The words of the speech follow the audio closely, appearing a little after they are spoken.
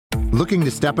Looking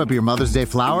to step up your Mother's Day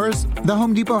flowers? The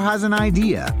Home Depot has an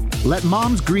idea. Let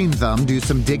Mom's Green Thumb do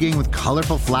some digging with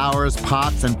colorful flowers,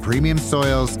 pots, and premium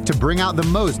soils to bring out the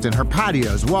most in her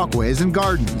patios, walkways, and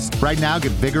gardens. Right now,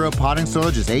 get Vigoro potting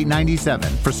soil just $8.97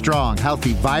 for strong,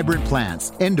 healthy, vibrant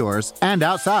plants, indoors and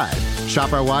outside.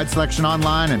 Shop our wide selection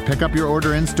online and pick up your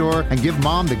order in-store and give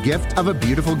Mom the gift of a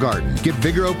beautiful garden. Get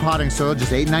Vigoro potting soil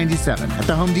just $8.97 at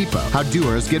the Home Depot. How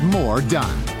doers get more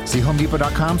done. See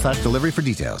homedepot.com/delivery for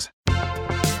details.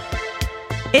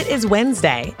 It is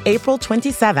Wednesday, April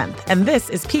 27th, and this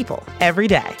is People Every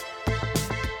Day.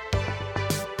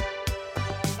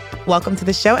 Welcome to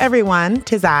the show, everyone.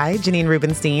 'Tis I, Janine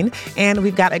Rubenstein, and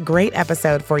we've got a great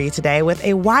episode for you today with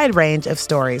a wide range of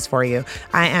stories for you.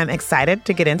 I am excited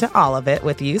to get into all of it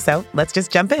with you, so let's just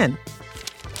jump in.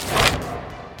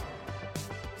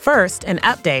 First, an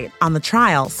update on the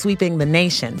trial sweeping the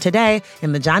nation. Today,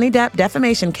 in the Johnny Depp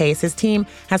defamation case, his team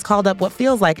has called up what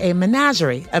feels like a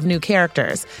menagerie of new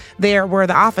characters. There were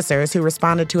the officers who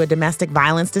responded to a domestic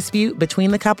violence dispute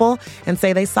between the couple and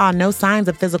say they saw no signs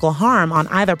of physical harm on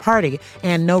either party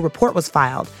and no report was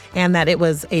filed, and that it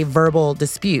was a verbal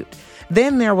dispute.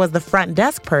 Then there was the front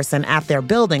desk person at their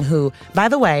building who, by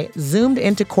the way, zoomed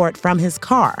into court from his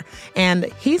car. And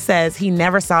he says he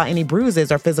never saw any bruises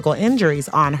or physical injuries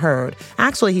on Heard.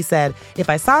 Actually, he said, if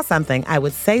I saw something, I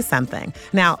would say something.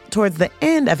 Now, towards the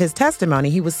end of his testimony,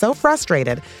 he was so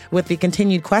frustrated with the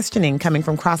continued questioning coming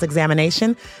from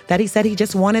cross-examination that he said he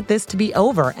just wanted this to be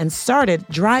over and started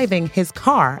driving his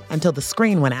car until the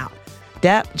screen went out.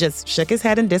 Depp just shook his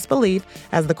head in disbelief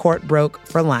as the court broke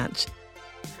for lunch.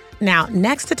 Now,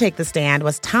 next to take the stand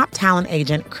was top talent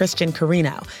agent Christian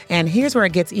Carino. And here's where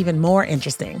it gets even more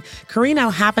interesting. Carino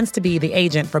happens to be the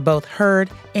agent for both Heard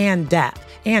and Depp.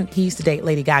 And he used to date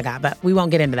Lady Gaga, but we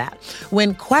won't get into that.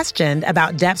 When questioned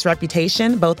about Depp's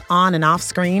reputation, both on and off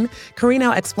screen, Carino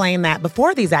explained that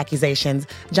before these accusations,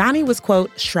 Johnny was,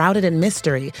 quote, shrouded in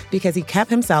mystery because he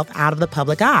kept himself out of the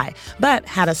public eye, but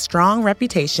had a strong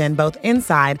reputation both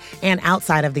inside and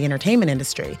outside of the entertainment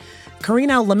industry.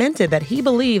 Carino lamented that he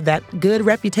believed that good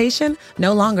reputation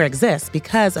no longer exists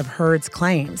because of Heard's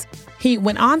claims. He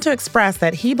went on to express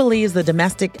that he believes the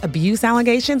domestic abuse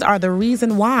allegations are the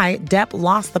reason why Depp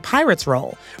lost the Pirates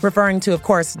role, referring to, of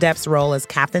course, Depp's role as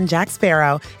Captain Jack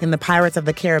Sparrow in the Pirates of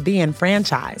the Caribbean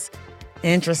franchise.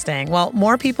 Interesting. Well,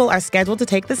 more people are scheduled to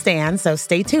take the stand, so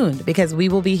stay tuned because we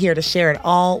will be here to share it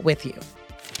all with you.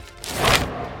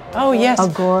 Oh, yes.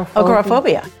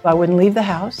 Agoraphobia. I wouldn't leave the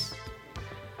house.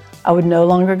 I would no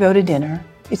longer go to dinner.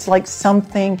 It's like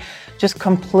something just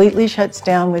completely shuts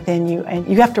down within you, and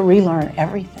you have to relearn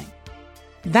everything.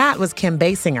 That was Kim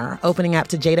Basinger opening up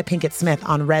to Jada Pinkett Smith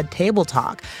on Red Table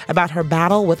Talk about her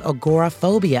battle with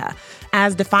agoraphobia.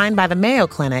 As defined by the Mayo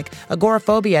Clinic,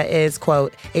 agoraphobia is,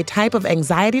 quote, a type of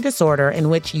anxiety disorder in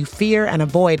which you fear and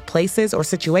avoid places or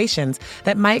situations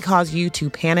that might cause you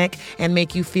to panic and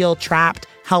make you feel trapped,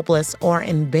 helpless, or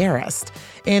embarrassed.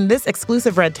 In this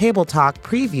exclusive Red Table Talk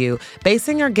preview,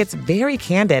 Basinger gets very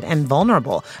candid and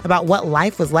vulnerable about what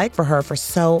life was like for her for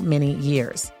so many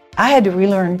years. I had to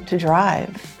relearn to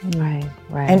drive. Right.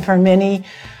 And for many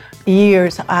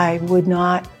years, I would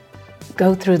not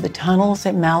go through the tunnels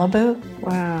at Malibu.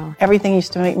 Wow. Everything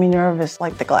used to make me nervous,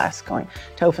 like the glass going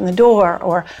to open the door,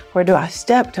 or where do I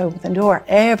step to open the door?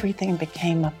 Everything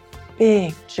became a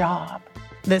big job.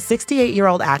 The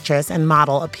 68-year-old actress and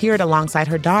model appeared alongside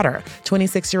her daughter,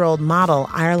 26-year-old model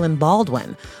Ireland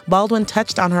Baldwin. Baldwin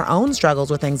touched on her own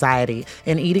struggles with anxiety,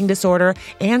 an eating disorder,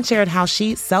 and shared how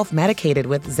she self-medicated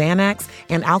with Xanax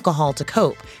and alcohol to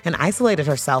cope and isolated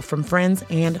herself from friends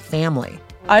and family.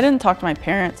 I didn't talk to my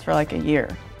parents for like a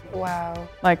year. Wow.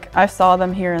 Like, I saw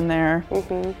them here and there,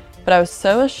 but I was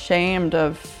so ashamed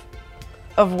of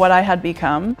what I had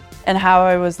become and how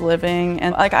I was living,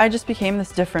 and like I just became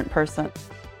this different person.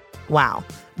 Wow.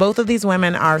 Both of these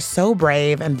women are so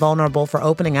brave and vulnerable for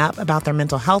opening up about their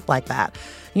mental health like that.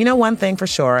 You know one thing for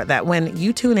sure, that when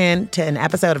you tune in to an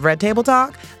episode of Red Table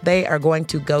Talk, they are going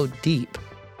to go deep.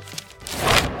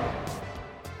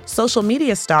 Social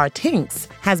media star Tinx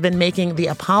has been making the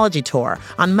apology tour.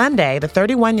 On Monday, the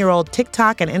 31-year-old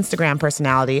TikTok and Instagram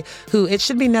personality, who, it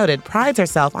should be noted, prides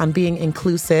herself on being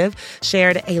inclusive,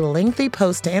 shared a lengthy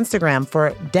post to Instagram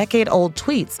for decade-old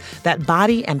tweets that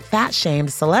body and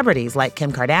fat-shamed celebrities like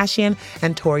Kim Kardashian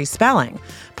and Tori Spelling.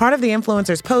 Part of the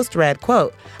influencer's post read,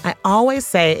 quote, I always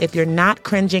say if you're not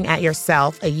cringing at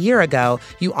yourself a year ago,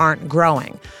 you aren't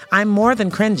growing. I'm more than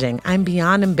cringing. I'm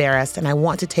beyond embarrassed, and I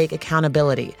want to take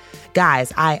accountability.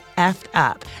 Guys, I effed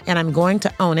up, and I'm going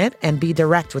to own it and be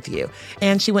direct with you.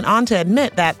 And she went on to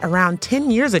admit that around 10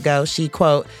 years ago, she,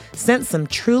 quote, sent some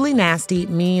truly nasty,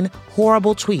 mean,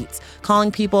 horrible tweets,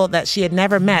 calling people that she had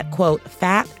never met, quote,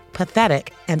 fat,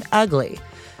 pathetic, and ugly.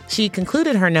 She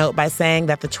concluded her note by saying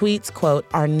that the tweets, quote,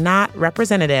 are not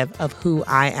representative of who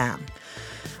I am.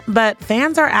 But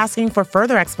fans are asking for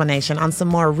further explanation on some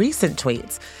more recent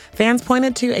tweets. Fans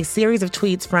pointed to a series of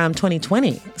tweets from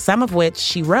 2020, some of which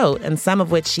she wrote and some of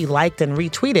which she liked and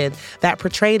retweeted that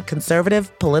portrayed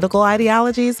conservative political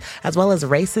ideologies as well as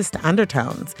racist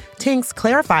undertones. Tinks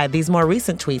clarified these more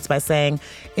recent tweets by saying,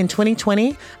 in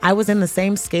 2020, I was in the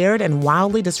same scared and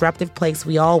wildly disruptive place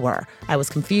we all were. I was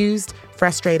confused,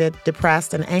 frustrated,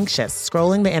 depressed, and anxious,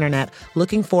 scrolling the internet,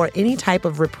 looking for any type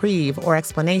of reprieve or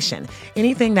explanation,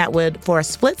 anything that would, for a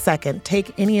split second,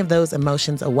 take any of those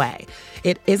emotions away.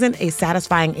 It isn't a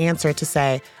satisfying answer to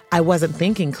say, I wasn't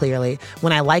thinking clearly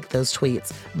when I liked those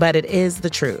tweets, but it is the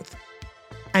truth.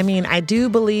 I mean, I do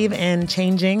believe in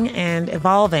changing and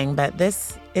evolving, but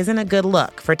this isn't a good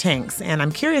look for Tinks, and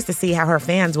I'm curious to see how her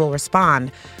fans will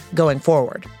respond going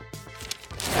forward.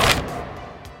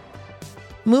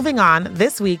 Moving on,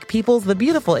 this week, People's The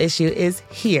Beautiful issue is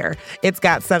here. It's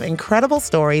got some incredible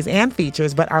stories and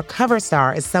features, but our cover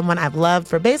star is someone I've loved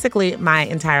for basically my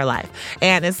entire life,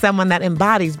 and is someone that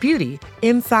embodies beauty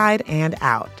inside and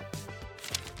out.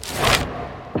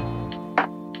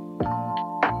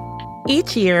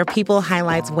 Each year, People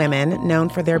highlights women known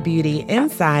for their beauty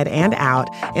inside and out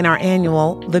in our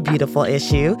annual The Beautiful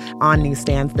issue on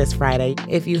newsstands this Friday.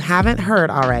 If you haven't heard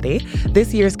already,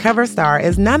 this year's cover star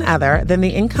is none other than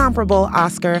the incomparable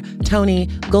Oscar, Tony,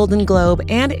 Golden Globe,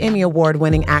 and Emmy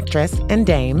Award-winning actress and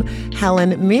dame,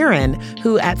 Helen Mirren,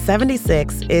 who at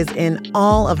 76 is in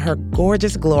all of her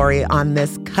gorgeous glory on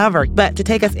this cover. But to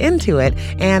take us into it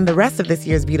and the rest of this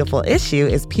year's Beautiful issue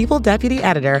is People Deputy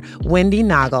Editor Wendy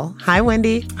Nagel. Hi,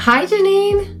 Wendy. Hi,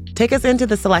 Janine. Take us into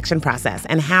the selection process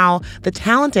and how the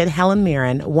talented Helen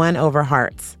Mirren won over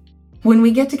hearts. When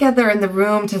we get together in the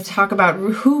room to talk about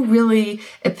who really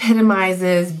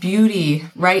epitomizes beauty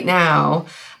right now,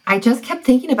 I just kept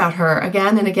thinking about her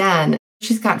again and again.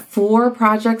 She's got 4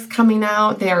 projects coming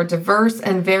out. They are diverse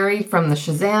and varied, from the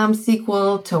Shazam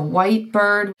sequel to White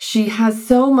Bird. She has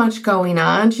so much going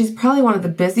on. She's probably one of the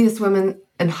busiest women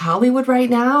in Hollywood right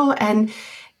now, and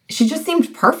she just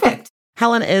seemed perfect.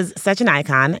 Helen is such an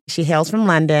icon. She hails from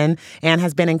London and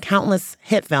has been in countless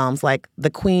hit films like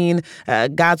The Queen,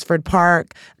 Gosford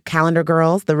Park, Calendar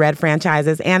Girls, the Red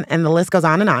franchises, and the list goes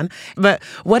on and on. But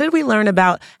what did we learn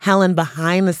about Helen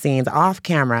behind the scenes, off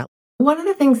camera? One of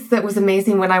the things that was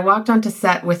amazing when I walked onto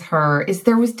set with her is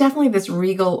there was definitely this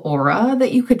regal aura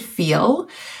that you could feel.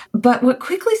 But what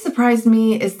quickly surprised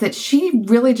me is that she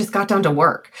really just got down to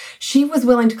work. She was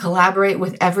willing to collaborate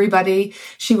with everybody.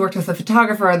 She worked with the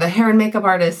photographer, the hair and makeup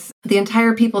artists, the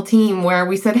entire People team, where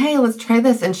we said, hey, let's try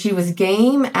this. And she was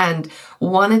game and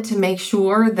wanted to make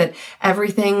sure that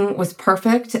everything was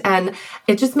perfect. And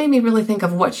it just made me really think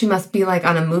of what she must be like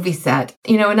on a movie set.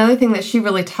 You know, another thing that she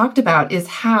really talked about is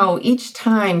how each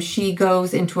time she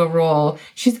goes into a role,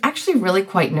 she's actually really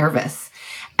quite nervous.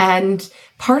 And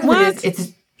part of it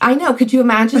is, I know. Could you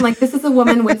imagine? Like, this is a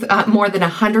woman with more than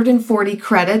 140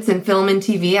 credits in film and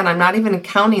TV, and I'm not even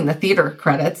counting the theater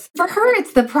credits. For her,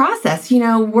 it's the process. You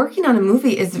know, working on a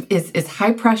movie is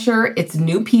high pressure. It's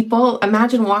new people.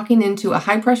 Imagine walking into a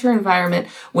high pressure environment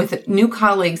with new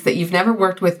colleagues that you've never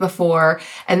worked with before,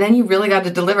 and then you really got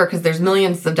to deliver because there's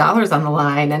millions of dollars on the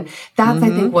line. And that's, I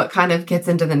think, what kind of gets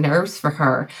into the nerves for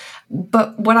her.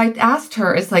 But what I asked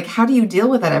her is, like, how do you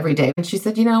deal with that every day? And she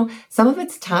said, you know, some of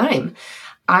it's time.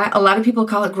 A lot of people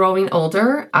call it growing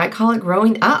older. I call it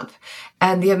growing up.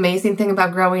 And the amazing thing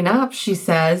about growing up, she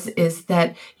says, is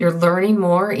that you're learning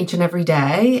more each and every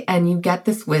day, and you get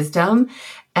this wisdom.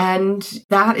 And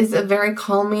that is a very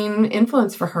calming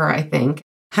influence for her, I think.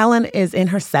 Helen is in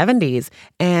her 70s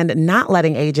and not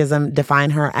letting ageism define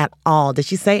her at all. Did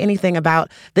she say anything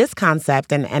about this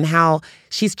concept and how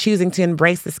she's choosing to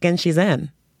embrace the skin she's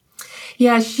in?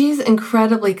 Yeah, she's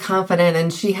incredibly confident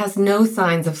and she has no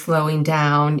signs of slowing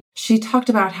down. She talked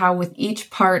about how with each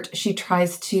part, she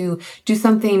tries to do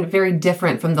something very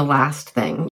different from the last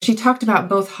thing. She talked about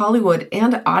both Hollywood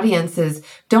and audiences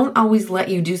don't always let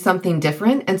you do something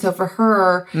different. And so for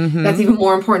her, that's even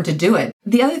more important to do it.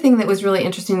 The other thing that was really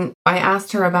interesting, I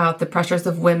asked her about the pressures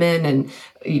of women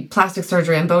and plastic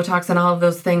surgery and Botox and all of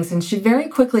those things. And she very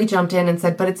quickly jumped in and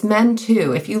said, but it's men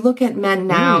too. If you look at men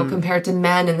now compared to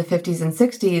men in the 50s and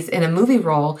 60s in a movie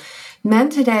role, Men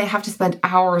today have to spend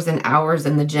hours and hours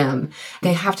in the gym.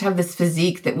 They have to have this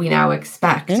physique that we now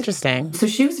expect. Interesting. So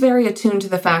she was very attuned to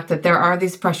the fact that there are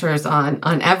these pressures on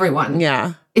everyone.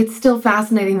 Yeah. It's still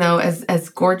fascinating, though, as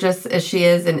gorgeous as she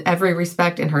is in every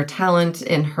respect, in her talent,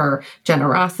 in her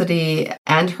generosity,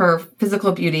 and her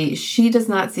physical beauty, she does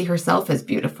not see herself as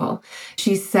beautiful.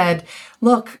 She said,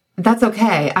 look, that's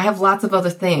okay. I have lots of other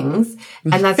things,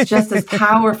 and that's just as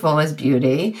powerful as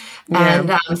beauty.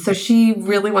 Yeah. And so she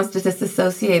really wants to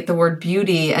disassociate the word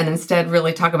beauty and instead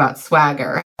really talk about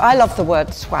swagger. I love the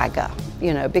word swagger,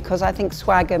 because I think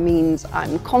swagger means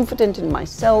I'm confident in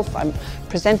myself, I'm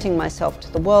presenting myself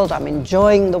to the world, I'm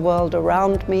enjoying the world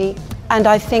around me. And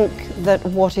I think that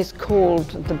what is called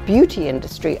the beauty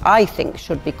industry, I think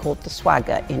should be called the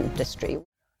swagger industry.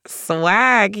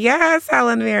 Swag. Yes,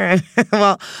 Helen Mirren.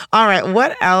 Well, all right.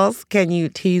 What else can you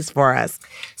tease for us?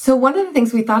 So one of the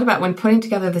things we thought about when putting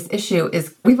together this issue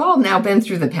is we've all now been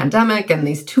through the pandemic and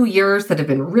these 2 years that have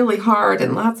been really hard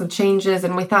and lots of changes.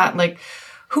 And we thought,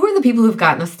 who are the people who've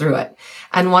gotten us through it?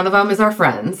 And one of them is our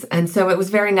friends. And so it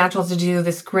was very natural to do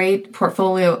this great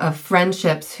portfolio of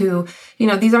friendships who,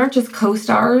 these aren't just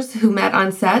co-stars who met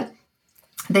on set.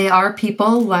 They are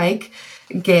people like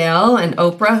Gail and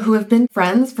Oprah, who have been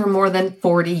friends for more than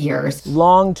 40 years.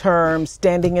 Long term,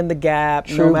 standing in the gap,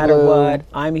 no matter what.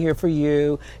 I'm here for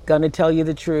you, gonna tell you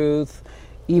the truth,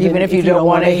 even if you don't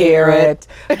want to hear it.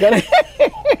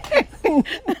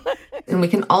 And we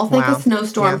can all thank a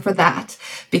snowstorm for that,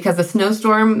 because a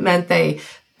snowstorm meant they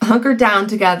hunkered down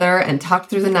together and talked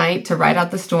through the night to ride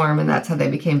out the storm, and that's how they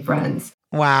became friends.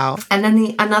 Wow. And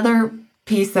then another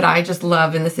piece that I just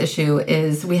love in this issue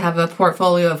is we have a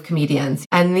portfolio of comedians.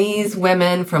 And these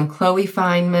women, from Chloe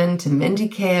Fineman to Mindy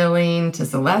Kaling to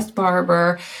Celeste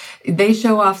Barber, they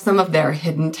show off some of their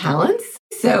hidden talents.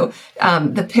 So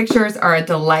the pictures are a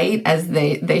delight as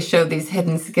they show these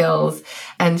hidden skills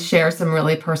and share some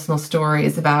really personal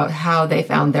stories about how they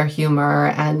found their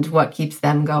humor and what keeps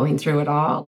them going through it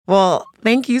all. Well,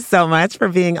 thank you so much for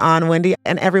being on, Wendy.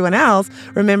 And everyone else,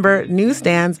 remember,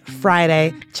 newsstands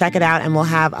Friday. Check it out, and we'll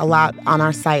have a lot on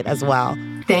our site as well.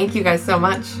 Thank you guys so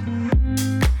much.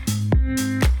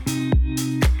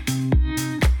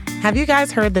 Have you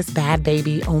guys heard this Bad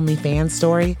Baby OnlyFans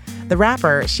story? The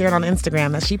rapper shared on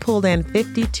Instagram that she pulled in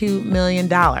 $52 million.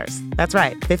 That's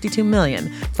right, $52 million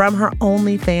from her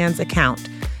OnlyFans account.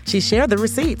 She shared the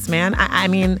receipts, man. I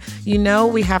mean,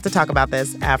 we have to talk about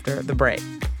this after the break.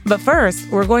 But first,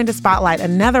 we're going to spotlight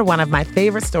another one of my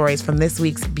favorite stories from this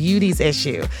week's Beauties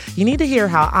issue. You need to hear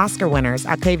how Oscar winners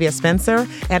Octavia Spencer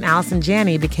and Allison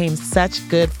Janney became such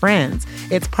good friends.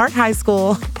 It's part high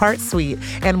school, part sweet,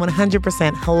 and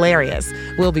 100% hilarious.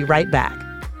 We'll be right back.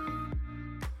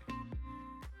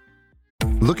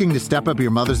 Looking to step up your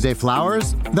Mother's Day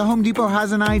flowers? The Home Depot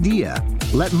has an idea.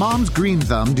 Let Mom's Green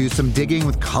Thumb do some digging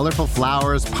with colorful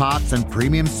flowers, pots, and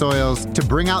premium soils to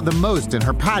bring out the most in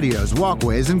her patios,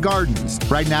 walkways, and gardens.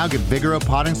 Right now, get Vigoro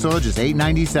potting soil just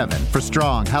 $8.97 for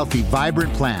strong, healthy,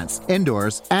 vibrant plants,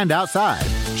 indoors and outside.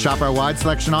 Shop our wide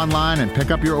selection online and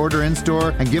pick up your order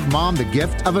in-store and give Mom the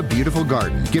gift of a beautiful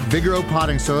garden. Get Vigoro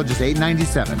potting soil just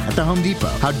 $8.97 at the Home Depot.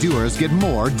 How doers get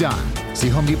more done. See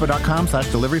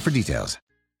homedepot.com/delivery for details.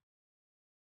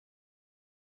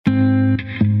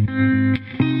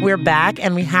 We're back,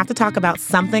 and we have to talk about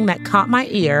something that caught my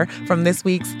ear from this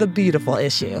week's The Beautiful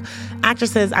issue.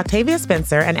 Actresses Octavia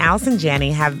Spencer and Allison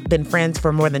Janney have been friends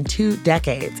for more than 2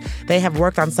 decades. They have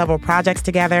worked on several projects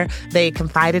together. They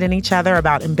confided in each other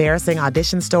about embarrassing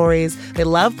audition stories. They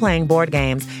love playing board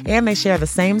games, and they share the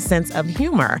same sense of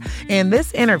humor. In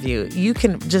this interview, you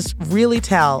can just really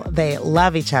tell they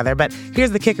love each other. But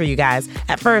here's the kicker, you guys.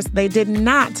 At first, they did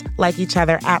not like each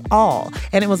other at all.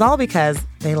 And it was all because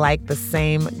they liked the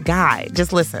same guy.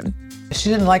 Just listen. She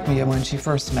didn't like me when she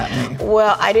first met me.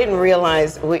 Well, I didn't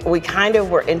realize we kind of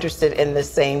were interested in the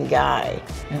same guy.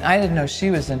 And I didn't know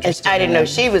she was interested. I didn't know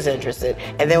she was interested.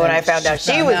 And then when I found out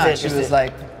she was interested. She was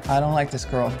like, I don't like this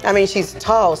girl. I mean, she's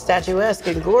tall, statuesque,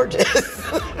 and gorgeous.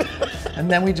 And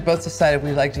then we both decided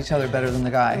we liked each other better than the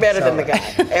guy. Better than the guy.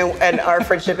 And our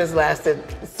friendship has lasted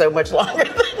so much longer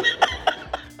than that.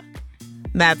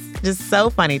 That's just so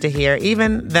funny to hear.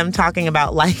 Even them talking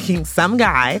about liking some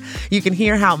guy, you can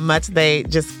hear how much they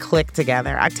just click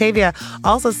together. Octavia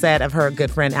also said of her good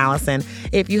friend Allison,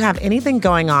 if you have anything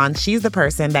going on, she's the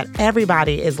person that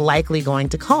everybody is likely going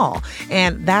to call.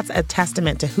 And that's a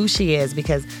testament to who she is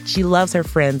because she loves her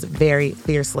friends very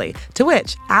fiercely. To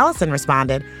which Allison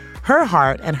responded, Her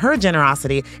heart and her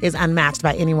generosity is unmatched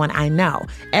by anyone I know.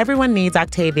 Everyone needs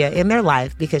Octavia in their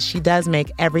life because she does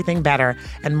make everything better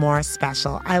and more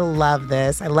special. I love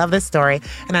this. I love this story,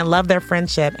 and I love their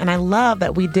friendship, and I love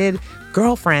that we did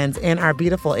girlfriends in our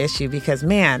beautiful issue because,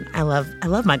 man, I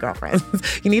love my girlfriends.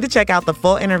 You need to check out the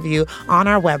full interview on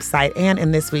our website and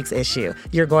in this week's issue.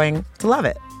 You're going to love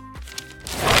it.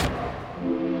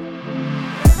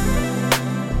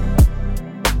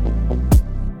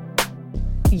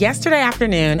 Yesterday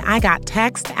afternoon, I got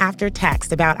text after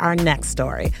text about our next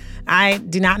story. I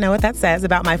do not know what that says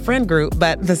about my friend group,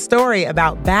 but the story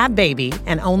about Bhad Bhabie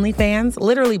and OnlyFans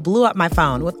literally blew up my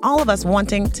phone with all of us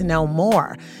wanting to know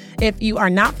more. If you are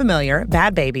not familiar,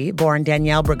 Bhad Bhabie, born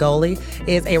Danielle Bregoli,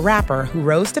 is a rapper who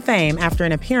rose to fame after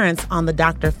an appearance on the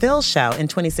Dr. Phil show in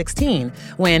 2016,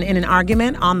 when in an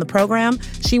argument on the program,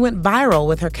 she went viral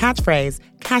with her catchphrase,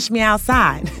 "Cash me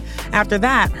outside." After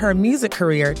that, her music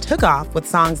career took off with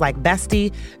songs like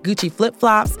Bestie, Gucci Flip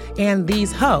Flops, and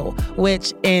These Ho,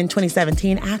 which in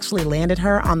 2017 actually landed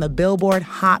her on the Billboard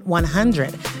Hot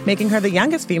 100, making her the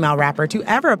youngest female rapper to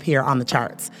ever appear on the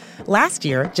charts. Last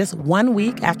year, just 1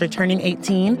 week after turning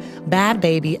 18, Bhad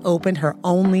Bhabie opened her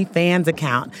OnlyFans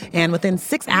account, and within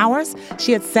 6 hours,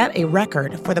 she had set a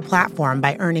record for the platform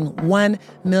by earning $1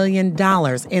 million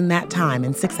in that time,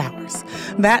 in 6 hours.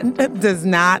 That does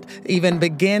not even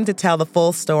begin to tell the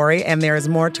full story, and there is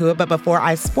more to it, but before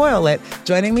I spoil it,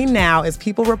 joining me now is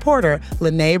People reporter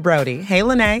Lene Brody. Hey,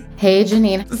 Lene. Hey,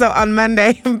 Janine. So on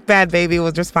Monday, Bhad Bhabie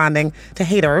was responding to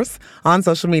haters on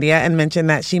social media and mentioned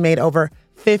that she made over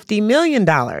 $50 million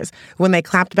when they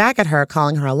clapped back at her,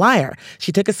 calling her a liar.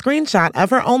 She took a screenshot of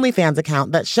her OnlyFans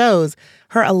account that shows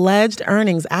her alleged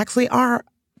earnings actually are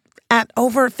at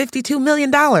over $52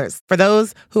 million. For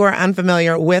those who are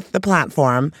unfamiliar with the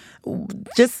platform,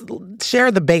 just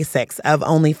share the basics of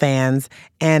OnlyFans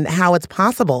and how it's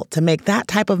possible to make that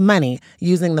type of money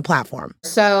using the platform.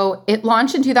 So it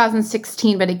launched in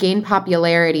 2016, but it gained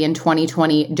popularity in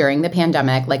 2020 during the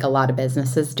pandemic, like a lot of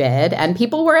businesses did. And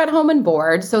people were at home and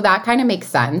bored, so that kind of makes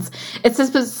sense. It's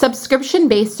a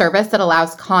subscription-based service that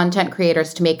allows content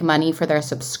creators to make money for their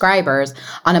subscribers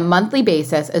on a monthly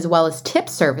basis, as well as tip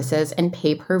services and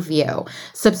pay-per-view.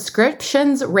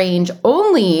 Subscriptions range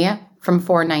only from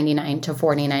 $4.99 to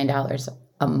 $49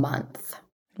 a month.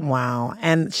 Wow.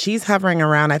 And she's hovering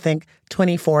around, I think,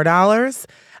 $24.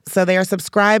 So they are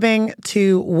subscribing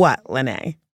to what,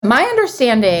 Lene? My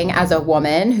understanding as a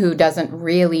woman who doesn't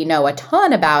really know a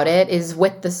ton about it is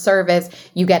with the service,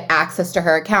 you get access to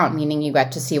her account, meaning you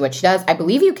get to see what she does. I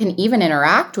believe you can even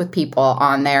interact with people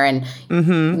on there and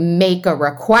make a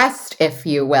request, if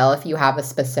you will, if you have a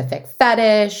specific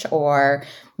fetish or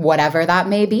whatever that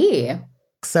may be.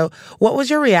 So what was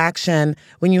your reaction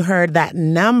when you heard that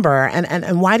number?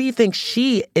 And why do you think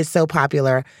she is so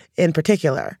popular in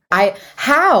particular?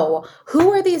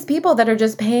 Who are these people that are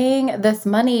just paying this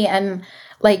money? And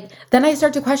then I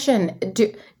start to question,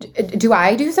 do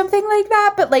I do something like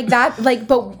that?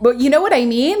 But you know what I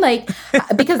mean?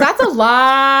 Because that's a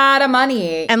lot of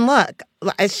money. And look,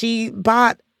 she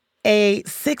bought a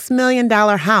 $6 million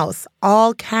house,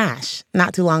 all cash,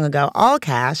 not too long ago, all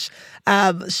cash.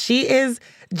 She is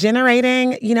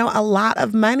generating, a lot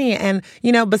of money. And,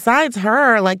 besides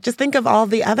her, just think of all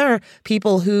the other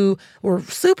people who were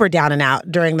super down and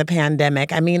out during the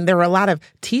pandemic. I mean, there were a lot of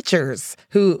teachers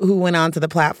who went onto the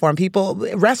platform, people,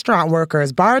 restaurant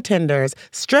workers, bartenders,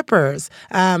 strippers,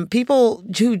 people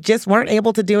who just weren't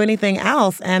able to do anything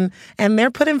else. And they're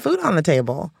putting food on the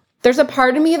table. There's a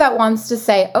part of me that wants to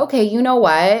say, okay, you know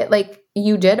what?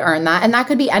 You did earn that. And that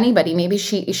could be anybody. Maybe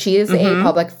she is a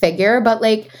public figure, but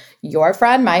your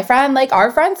friend, my friend,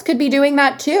 our friends could be doing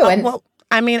that too.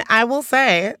 And I will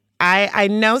say, I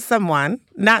know someone,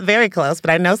 not very close,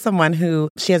 but I know someone who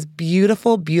she has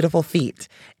beautiful, beautiful feet.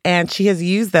 And she has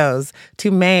used those to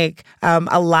make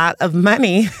a lot of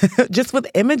money just with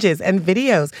images and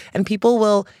videos. And people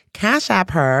will Cash App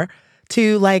her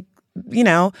to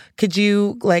could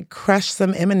you crush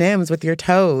some M&Ms with your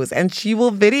toes? And she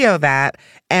will video that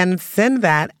and send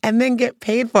that and then get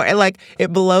paid for it.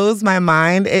 It blows my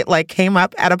mind. It came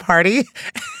up at a party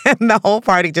and the whole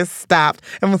party just stopped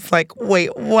and was like,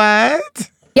 wait, what?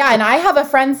 Yeah, and I have a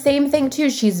friend, same thing too.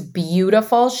 She's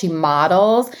beautiful. She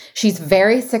models. She's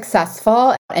very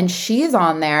successful. And she's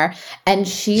on there and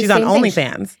she's on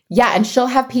OnlyFans. Yeah. And she'll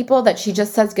have people that she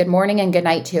just says good morning and good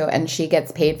night to, and she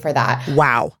gets paid for that.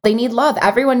 Wow. They need love.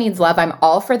 Everyone needs love. I'm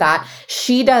all for that.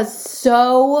 She does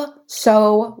so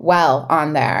well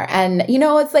on there. And, you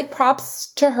know, it's like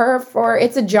props to her for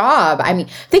it's a job. I mean,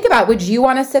 think about, would you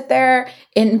want to sit there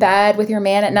in bed with your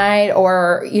man at night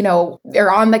or, you know,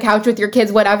 or on the couch with your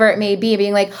kids, whatever it may be,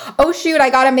 being like, oh, shoot, I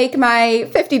got to make my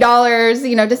 $50,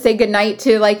 you know, to say goodnight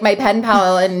to like my pen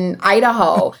pal in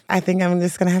Idaho. I think I'm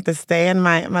just going to have to stay in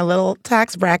my little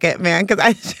tax bracket, man, because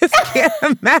I just can't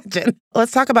imagine.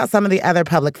 Let's talk about some of the other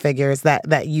public figures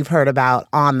that you've heard about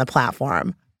on the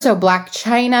platform. So Blac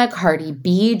Chyna, Cardi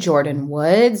B, Jordyn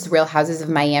Woods, Real Houses of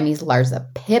Miami's Larsa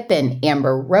Pippen,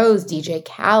 Amber Rose, DJ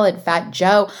Khaled, Fat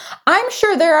Joe. I'm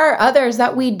sure there are others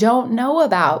that we don't know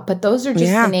about, but those are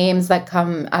just the names that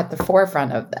come at the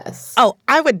forefront of this. Oh,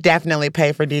 I would definitely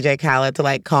pay for DJ Khaled to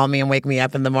like call me and wake me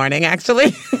up in the morning,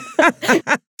 actually.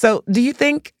 So do you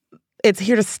think it's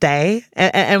here to stay?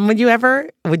 And would you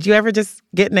ever just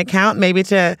get an account maybe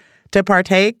to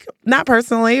partake? Not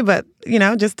personally, but, you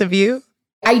know, just to view?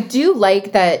 I do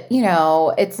like that, you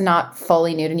know, it's not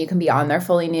fully nude and you can be on there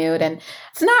fully nude. And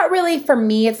it's not really, for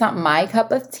me, it's not my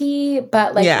cup of tea.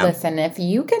 But like, listen, if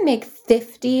you can make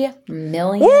 $50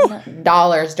 million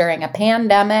during a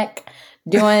pandemic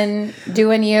doing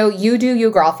you do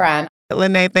you, girlfriend.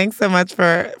 Lene, thanks so much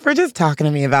for just talking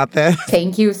to me about this.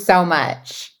 Thank you so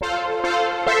much.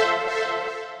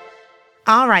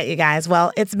 All right, you guys.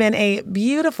 Well, it's been a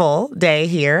beautiful day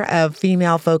here of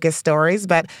female-focused stories,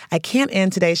 but I can't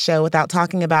end today's show without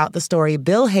talking about the story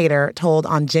Bill Hader told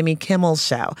on Jimmy Kimmel's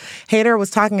show. Hader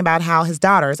was talking about how his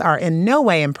daughters are in no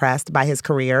way impressed by his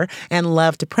career and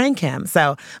love to prank him.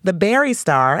 So the Barry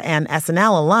star and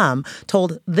SNL alum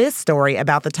told this story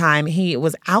about the time he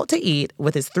was out to eat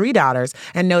with his 3 daughters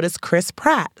and noticed Chris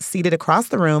Pratt seated across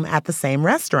the room at the same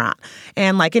restaurant.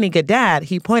 And like any good dad,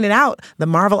 he pointed out the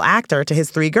Marvel actor to his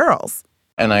 3 girls.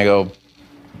 And I go,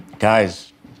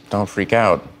 guys, don't freak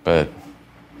out, but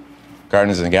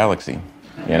Guardians of the Galaxy,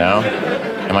 you know?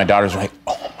 And my daughters were like,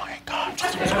 oh my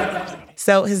God.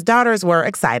 So his daughters were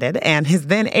excited, and his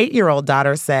then 8-year-old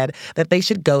daughter said that they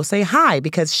should go say hi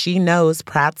because she knows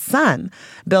Pratt's son.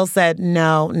 Bill said,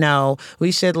 no,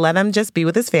 we should let him just be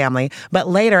with his family. But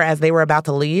later, as they were about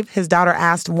to leave, his daughter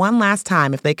asked one last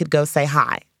time if they could go say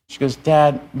hi. She goes,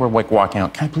 Dad, we're like walking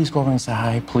out. Can I please go over and say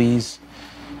hi, please?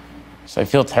 So I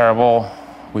feel terrible.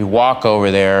 We walk over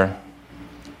there.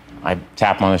 I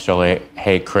tap him on the shoulder.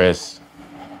 Hey, Chris,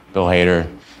 Bill Hader,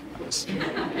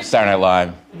 Saturday Night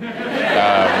Live.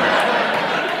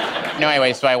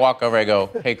 Anyway, so I walk over. I go,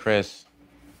 hey, Chris,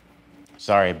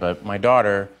 sorry, but my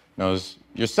daughter knows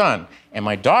your son. And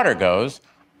my daughter goes,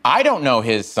 I don't know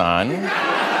his son.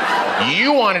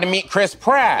 You wanted to meet Chris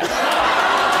Pratt.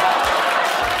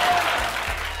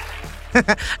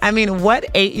 I mean, what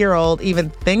 8-year-old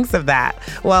even thinks of that?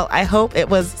 Well, I hope it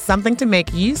was something to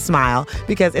make you smile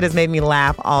because it has made me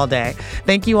laugh all day.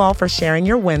 Thank you all for sharing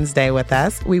your Wednesday with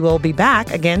us. We will be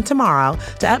back again tomorrow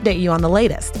to update you on the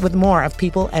latest with more of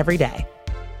People Every Day.